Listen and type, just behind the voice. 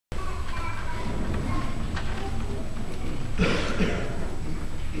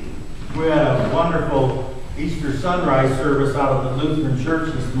We had a wonderful Easter sunrise service out at the Lutheran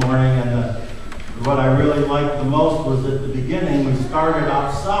Church this morning, and what I really liked the most was at the beginning we started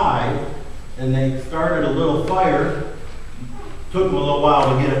outside, and they started a little fire. Took them a little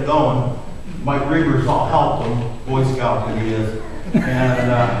while to get it going. Mike Reavers all helped him, Boy Scout that he is,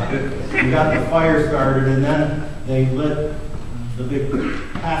 and we got the fire started, and then they lit the big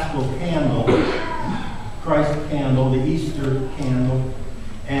Paschal candle, Christ candle, the Easter candle,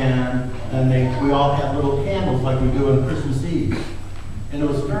 and we all had little candles like we do on Christmas Eve. And it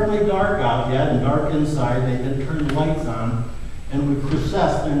was fairly dark out yet and dark inside. They didn't turn the lights on, and we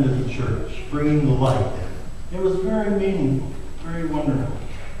processed into the church, bringing the light in. It was very meaningful, very wonderful.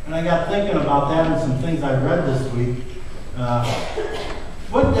 And I got thinking about that and some things I read this week.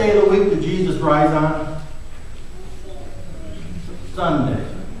 What day of the week did Jesus rise on? Sunday,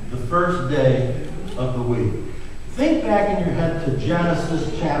 the first day of the week. Think back in your head to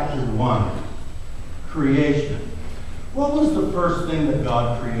Genesis chapter 1, creation. What was the first thing that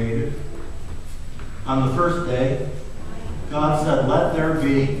God created? On the first day, God said, "Let there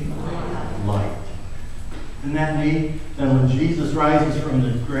be light." Isn't that neat? Then when Jesus rises from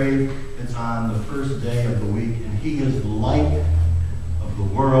the grave, it's on the first day of the week, and he is light of the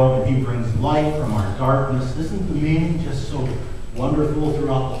world, and he brings light from our darkness. Isn't the meaning just so wonderful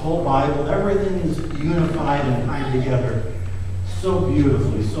throughout the whole Bible? Everything is unified and tied together so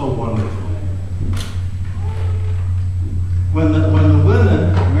beautifully, so wonderfully. When the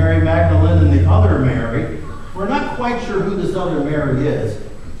women, Mary Magdalene and the other Mary, we're not quite sure who this other Mary is,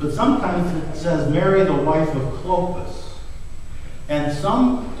 but sometimes it says Mary, the wife of Clopas. And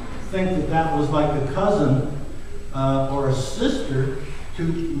some think that that was like a cousin or a sister to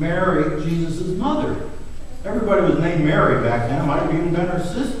Mary, Jesus' mother. Everybody was named Mary back then. It might have even been her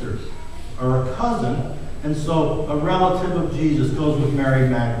sister or a cousin. And so a relative of Jesus goes with Mary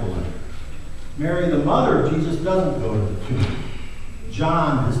Magdalene. Mary, the mother of Jesus, doesn't go to the tomb.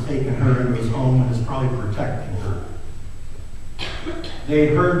 John has taken her into his home and is probably protecting her. They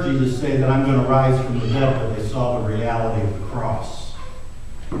had heard Jesus say that I'm going to rise from the dead, but they saw the reality of the cross.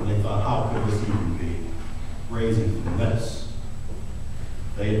 And they thought, how could this even be? Raising from this.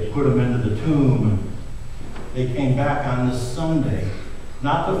 They had put him into the tomb, and they came back on this Sunday,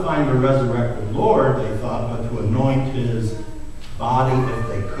 not to find a resurrected Lord, they thought, but to anoint his body if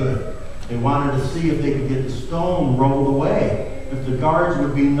they could. They wanted to see if they could get the stone rolled away. If the guards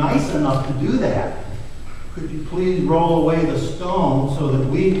would be nice enough to do that. Could you please roll away the stone so that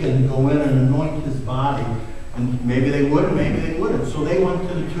we can go in and anoint his body? And maybe they would, maybe they wouldn't. So they went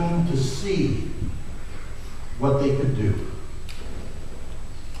to the tomb to see what they could do.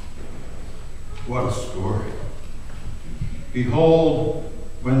 What a story. Behold,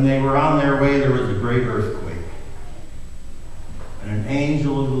 when they were on their way, there was a great earthquake. And an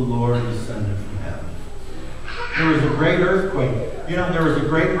angel of the Lord descended from heaven. There was a great earthquake. You know, there was a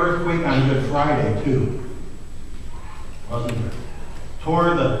great earthquake on Good Friday, too. Wasn't there?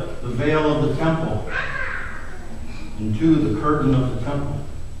 Tore the veil of the temple in two, the curtain of the temple.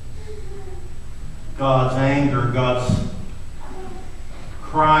 God's anger, God's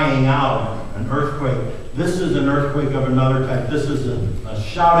crying out, an earthquake. This is an earthquake of another type. This is a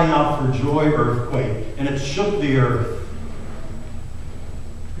shouting out for joy earthquake, and it shook the earth.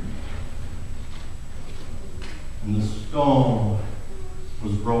 And the stone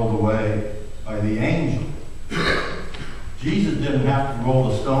was rolled away by the angel. Jesus didn't have to roll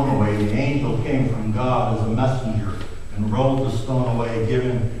the stone away. The angel came from God as a messenger and rolled the stone away,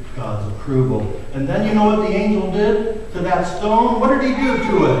 giving God's approval. And then you know what the angel did to that stone? What did he do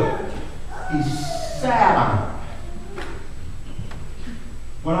to it? He sat on it.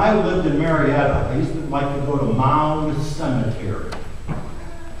 When I lived in Marietta, I used to like to go to Mound Cemetery.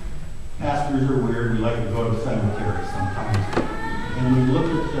 Pastors are weird. We like to go to cemeteries sometimes. And we look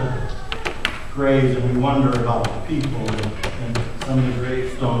at the graves and we wonder about the people. And some of the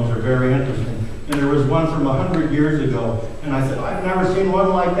gravestones are very interesting. And there was one from 100 years ago. And I said, I've never seen one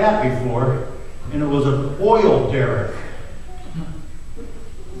like that before. And it was an oil derrick.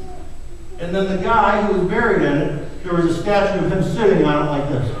 And then the guy who was buried in it, there was a statue of him sitting on it like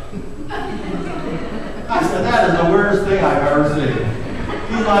this. I said, that is the weirdest thing I've ever seen.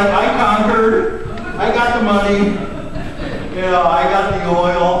 He's like, I conquered, I got the money, I got the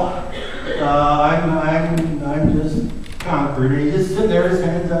oil, I'm just conquered. And he just sitting there, his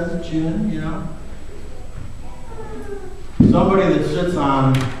hands on his chin, you know. Somebody that sits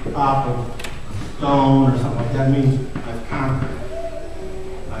on top of a stone or something like that means I've conquered.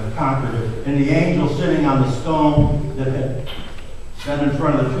 I've conquered it. And the angel sitting on the stone that had been in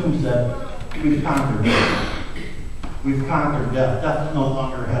front of the tomb said, we've conquered it. We've conquered death. Death no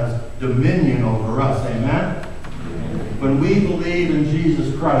longer has dominion over us. Amen? When we believe in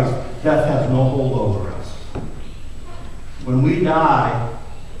Jesus Christ, death has no hold over us. When we die,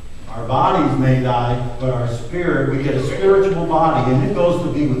 our bodies may die, but our spirit, we get a spiritual body, and it goes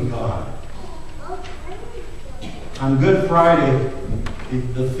to be with God. On Good Friday,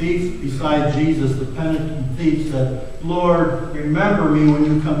 the thief beside Jesus, the penitent thief, said, Lord, remember me when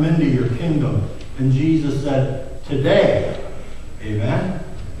you come into your kingdom. And Jesus said, today, amen?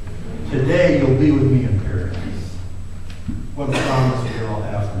 Today you'll be with me in paradise. What a promise we all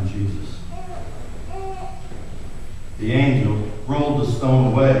have from Jesus. The angel rolled the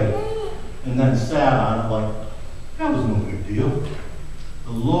stone away and then sat on it like, that was no big deal.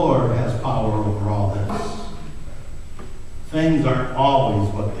 The Lord has power over all this. Things aren't always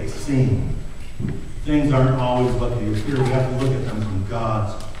what they seem. Things aren't always what they appear. We have to look at them from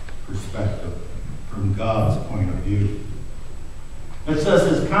God's perspective, from God's point of view. It says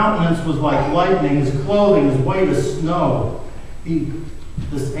his countenance was like lightning, his clothing is white as snow.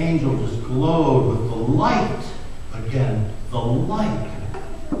 This angel just glowed with the light, again, the light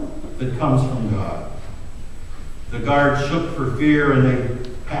that comes from God. The guards shook for fear and they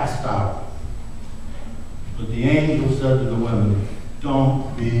passed out. But the angel said to the women,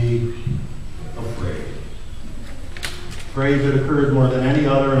 don't be afraid. Phrase that occurs more than any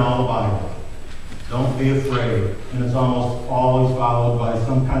other in all the Bible. Don't be afraid. And it's almost always followed by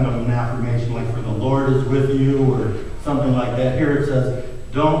some kind of an affirmation like, for the Lord is with you, or something like that. Here it says,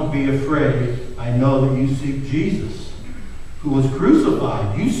 don't be afraid. I know that you seek Jesus, who was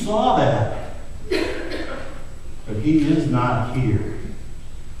crucified. You saw that. But he is not here.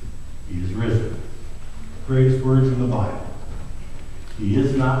 He is risen. Greatest words in the Bible. He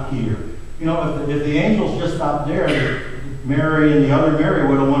is not here. You know, if the angels just stopped there, Mary and the other Mary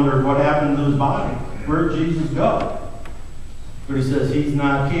would have wondered what happened to his body. Where did Jesus go? But he says he's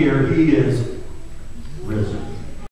not here. He is